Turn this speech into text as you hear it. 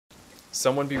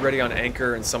Someone be ready on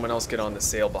anchor and someone else get on the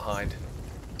sail behind.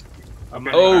 Okay.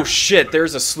 Oh shit,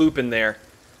 there's a sloop in there.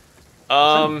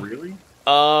 Really?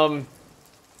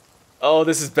 Oh,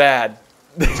 this is bad.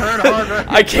 Turn harder.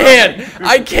 I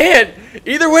can't!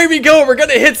 Either way we go, we're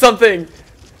gonna hit something!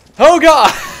 Oh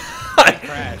god!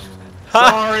 Crashed.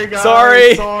 Sorry, guys.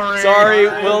 Sorry. Sorry.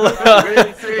 We'll, We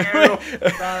didn't see you.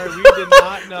 Sorry, we did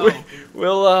not know.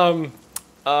 We'll,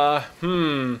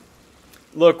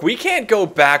 Look, we can't go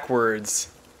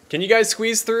backwards. Can you guys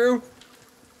squeeze through?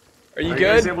 Are you Are good? you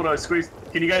guys able to squeeze?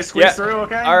 Can you guys squeeze through?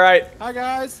 Okay. All right. Hi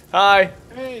guys. Hi.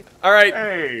 Hey. All right.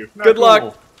 Hey. Not Good cool.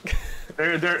 luck.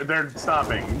 They're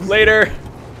stopping. Later.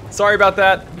 Sorry about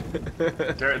that.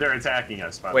 They're attacking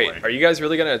us. By the Wait, way. are you guys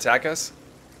really gonna attack us?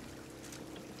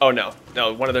 Oh no,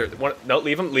 no, no,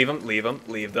 leave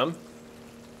them.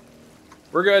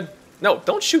 We're good. No,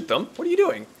 don't shoot them. What are you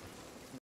doing?